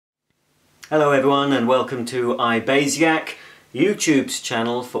Hello everyone and welcome to iBasiac, YouTube's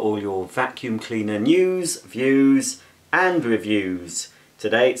channel for all your vacuum cleaner news, views and reviews.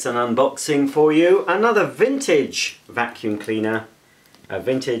 Today it's an unboxing for you, another vintage vacuum cleaner, a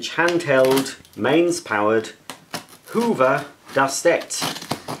vintage handheld, mains powered Hoover Dustette.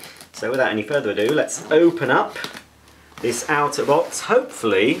 So without any further ado, let's open up this outer box.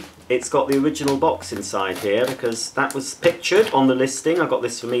 Hopefully it's got the original box inside here because that was pictured on the listing. I got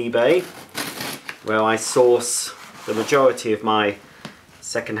this from eBay, where I source the majority of my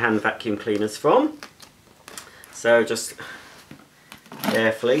second-hand vacuum cleaners from. So just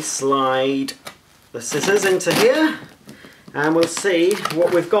carefully slide the scissors into here and we'll see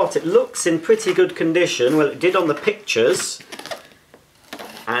what we've got. It looks in pretty good condition. Well, it did on the pictures,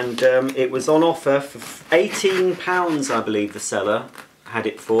 and it was on offer for £18, I believe the seller had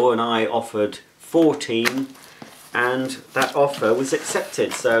it for, and I offered 14, and that offer was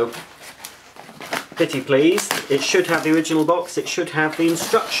accepted. So pretty pleased. It should have the original box. It should have the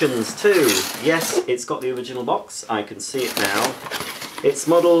instructions too. Yes, it's got the original box. I can see it now. It's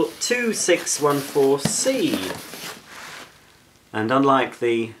model 2614C. And unlike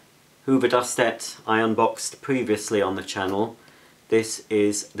the Hoover Dustette I unboxed previously on the channel, this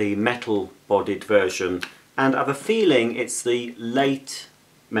is the metal bodied version. And I have a feeling it's the late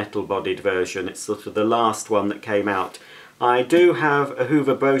metal bodied version. It's sort of the last one that came out. I do have a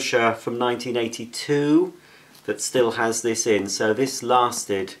Hoover brochure from 1982 that still has this in, so this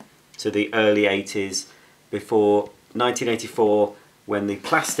lasted to the early 80s before 1984 when the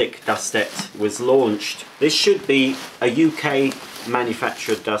plastic Dustette was launched. This should be a UK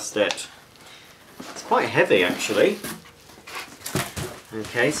manufactured Dustette. It's quite heavy actually.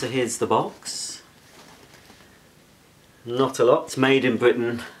 Okay, so here's the box. Not a lot, made in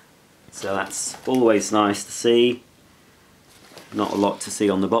Britain, so that's always nice to see. Not a lot to see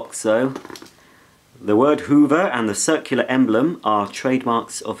on the box though. The word Hoover and the circular emblem are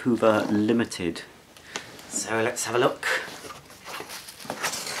trademarks of Hoover Limited. So let's have a look.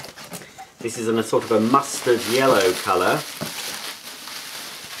 This is in a sort of a mustard yellow colour.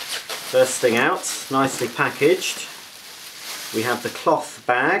 First thing out, nicely packaged. We have the cloth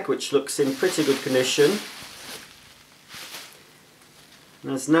bag, which looks in pretty good condition.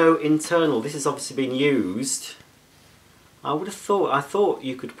 There's no internal. This has obviously been used. I thought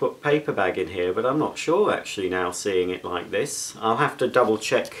you could put paper bag in here, but I'm not sure actually now seeing it like this. I'll have to double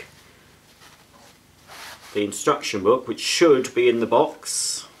check the instruction book, which should be in the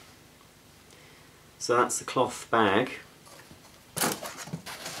box. So that's the cloth bag.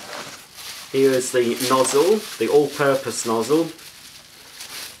 Here is the nozzle, the all-purpose nozzle.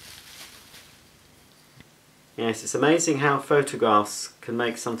 Yes, it's amazing how photographs can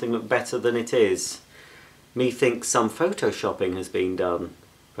make something look better than it is. Methinks some photoshopping has been done,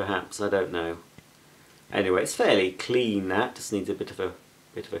 perhaps, I don't know. Anyway, it's fairly clean, that just needs a bit of a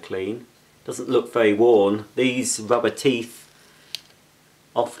clean. Doesn't look very worn. These rubber teeth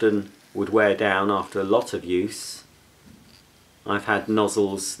often would wear down after a lot of use. I've had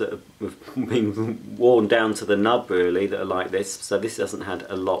nozzles that have been worn down to the nub really that are like this, so this hasn't had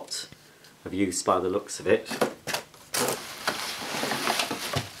a lot of use by the looks of it.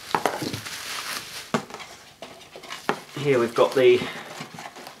 Here we've got the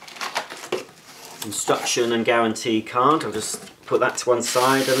instruction and guarantee card. I'll just put that to one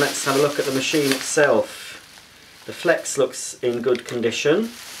side and let's have a look at the machine itself. The flex looks in good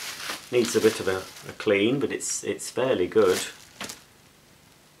condition. Needs a bit of a clean, but it's fairly good.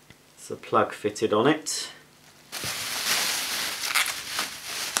 There's a plug fitted on it.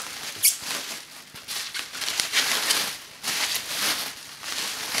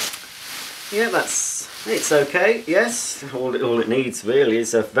 Yeah, it's okay. Yes, all it needs really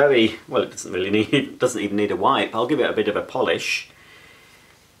is a very, well, it doesn't even need a wipe. I'll give it a bit of a polish.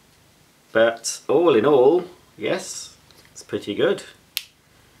 But all in all, yes, it's pretty good.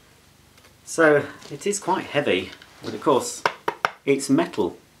 So it is quite heavy, but of course it's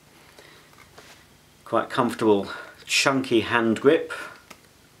metal. Quite comfortable, chunky hand grip.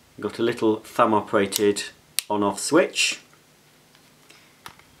 Got a little thumb operated on-off switch.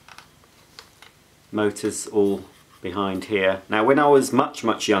 Motors all behind here. Now when I was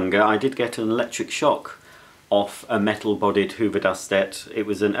much younger I did get an electric shock off a metal bodied Hoover Dustette. It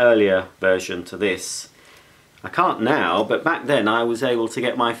was an earlier version to this. I can't now, but back then I was able to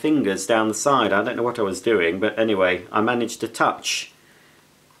get my fingers down the side. I don't know what I was doing, but anyway I managed to touch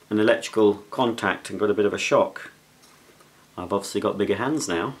an electrical contact and got a bit of a shock. I've obviously got bigger hands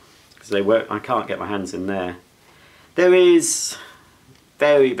now because I can't get my hands in there. There is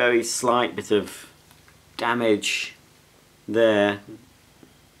very slight bit of damage there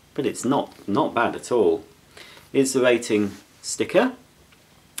but it's not bad at all. Here's the rating sticker.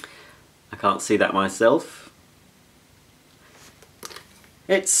 I can't see that myself.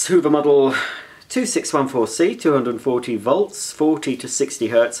 It's Hoover model 2614C, 240 volts, 40 to 60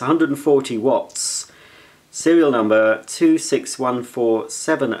 hertz, 140 watts. Serial number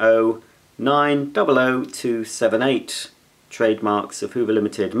 2614709000278. Trademarks of Hoover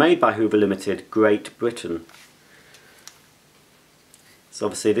Limited, made by Hoover Limited, Great Britain. So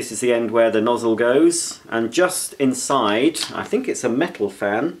obviously this is the end where the nozzle goes, and just inside, I think it's a metal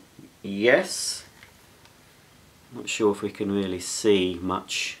fan. Yes. Not sure if we can really see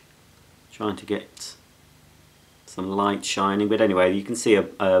much. Trying to get some light shining, but anyway, you can see a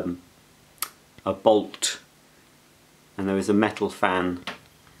bolt, and there is a metal fan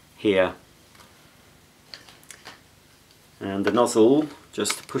here, and the nozzle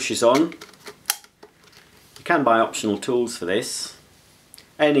just pushes on. You can buy optional tools for this.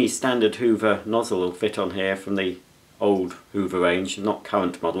 Any standard Hoover nozzle will fit on here from the old Hoover range, not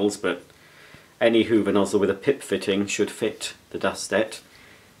current models, but any Hoover nozzle with a pip fitting should fit the Dustette.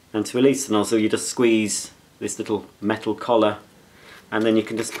 And to release the nozzle, you just squeeze this little metal collar, and then you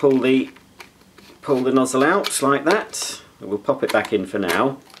can just pull the nozzle out like that. We'll pop it back in for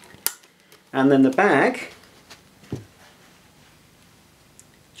now. And then the bag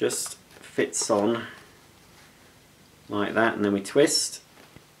just fits on like that, and then we twist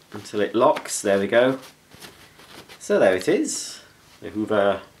until it locks. There we go. So there it is, the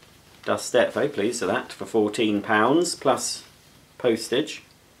Hoover Dustette. Very pleased with that, for £14 plus postage.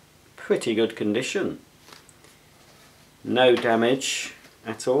 Pretty good condition. No damage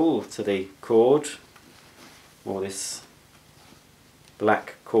at all to the cord, or this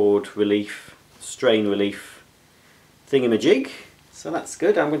black cord relief, strain relief thingamajig. So that's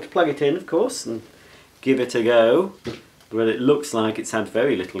good. I'm going to plug it in, of course, and give it a go, but it looks like it's had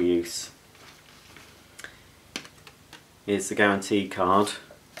very little use. Here's the guarantee card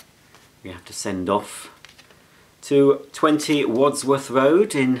we have to send off to 20 Wadsworth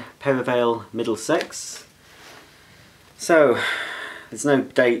Road in Perivale, Middlesex. So there's no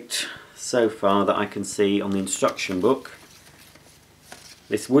date so far that I can see on the instruction book.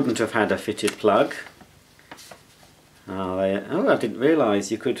 This wouldn't have had a fitted plug. Oh, I didn't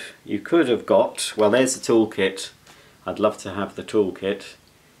realise you could have got, well, there's the toolkit. I'd love to have the toolkit.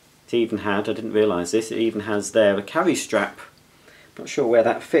 It even had, I didn't realise this, it even has there a carry strap. Not sure where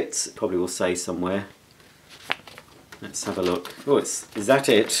that fits, it probably will say somewhere. Let's have a look. Oh, is that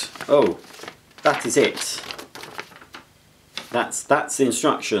it? Oh, that is it. That's the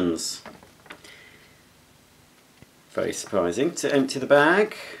instructions. Very surprising. To empty the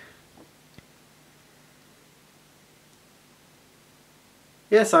bag.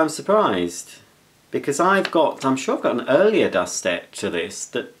 Yes, I'm surprised, because I'm sure I've got an earlier Dustette to this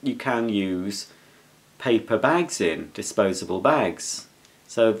that you can use paper bags in, disposable bags.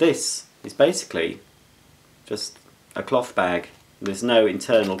 So this is basically just a cloth bag. There's no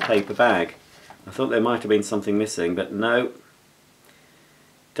internal paper bag. I thought there might have been something missing, but no.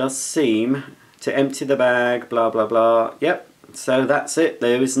 Does seem to empty the bag, blah blah blah. Yep, so that's it.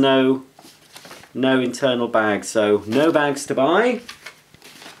 There is no internal bag, so no bags to buy.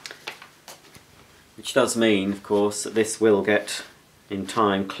 Which does mean, of course, that this will get, in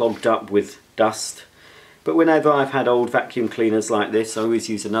time, clogged up with dust. But whenever I've had old vacuum cleaners like this, I always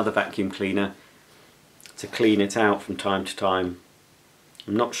use another vacuum cleaner to clean it out from time to time.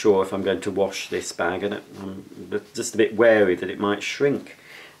 I'm not sure if I'm going to wash this bag, and I'm just a bit wary that it might shrink.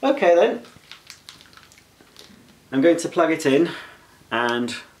 Okay then, I'm going to plug it in,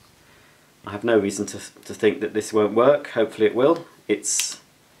 and I have no reason to think that this won't work. Hopefully it will.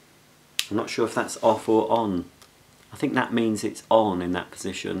 I'm not sure if that's off or on. I think that means it's on in that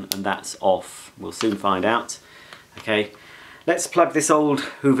position, and that's off. We'll soon find out. Okay, let's plug this old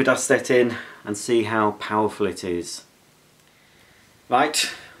Hoover Dustette in and see how powerful it is.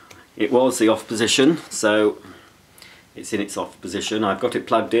 Right, it was the off position, so it's in its off position. I've got it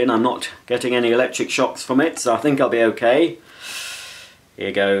plugged in. I'm not getting any electric shocks from it, so I think I'll be okay.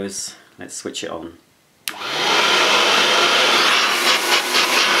 Here goes. Let's switch it on.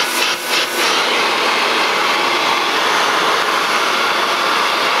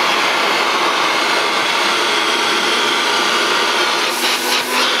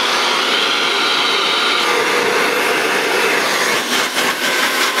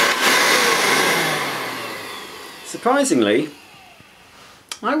 Surprisingly,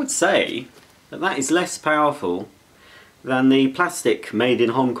 I would say that is less powerful than the plastic made in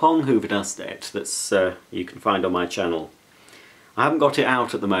Hong Kong Hoover Dustette that's you can find on my channel. I haven't got it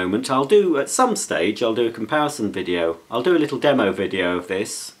out at the moment. I'll do, at some stage, I'll do a comparison video. I'll do a little demo video of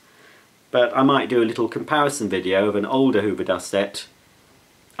this but I might do a little comparison video of an older Hoover Dustette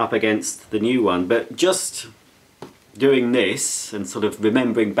up against the new one. But just doing this and sort of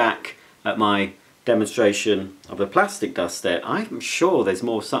remembering back at my demonstration of the plastic Dustette, I'm sure there's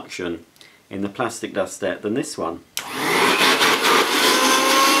more suction in the plastic Dustette than this one.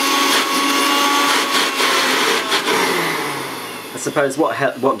 I suppose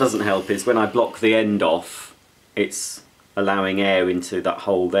what doesn't help is when I block the end off, it's allowing air into that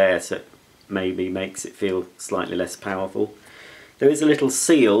hole there, so it maybe makes it feel slightly less powerful. There is a little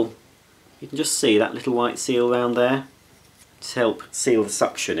seal, you can just see that little white seal around there to help seal the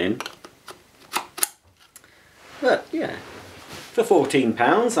suction in. But yeah, for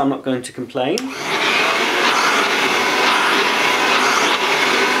 £14 I'm not going to complain.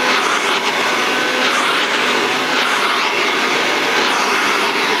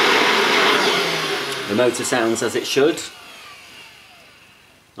 The motor sounds as it should.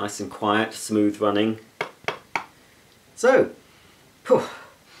 Nice and quiet, smooth running. So, oh,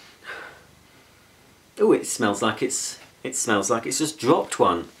 it smells like it's just dropped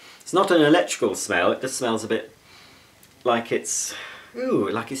one. It's not an electrical smell, it just smells a bit like it's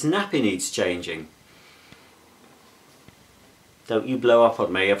its nappy needs changing. Don't you blow up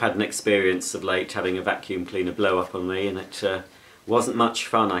on me. I've had an experience of late having a vacuum cleaner blow up on me, and it wasn't much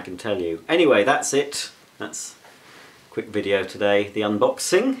fun, I can tell you. Anyway, that's it. That's a quick video today, the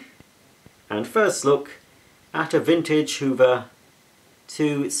unboxing and first look at a vintage Hoover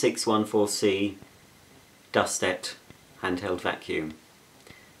 2614C Dustette handheld vacuum.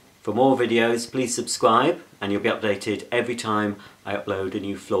 For more videos, please subscribe and you'll be updated every time I upload a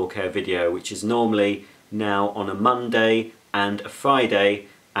new floor care video, which is normally now on a Monday and a Friday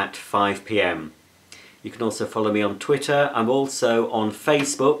at 5 PM. You can also follow me on Twitter. I'm also on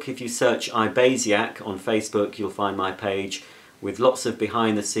Facebook. If you search iBasiac on Facebook, you'll find my page with lots of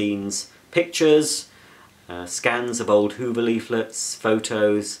behind the scenes pictures, scans of old Hoover leaflets,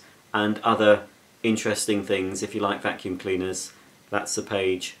 photos and other interesting things. If you like vacuum cleaners, that's the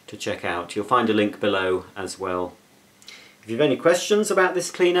page to check out. You'll find a link below as well. If you have any questions about this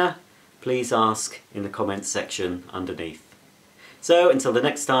cleaner, please ask in the comments section underneath. So until the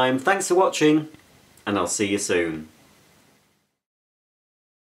next time, thanks for watching, and I'll see you soon.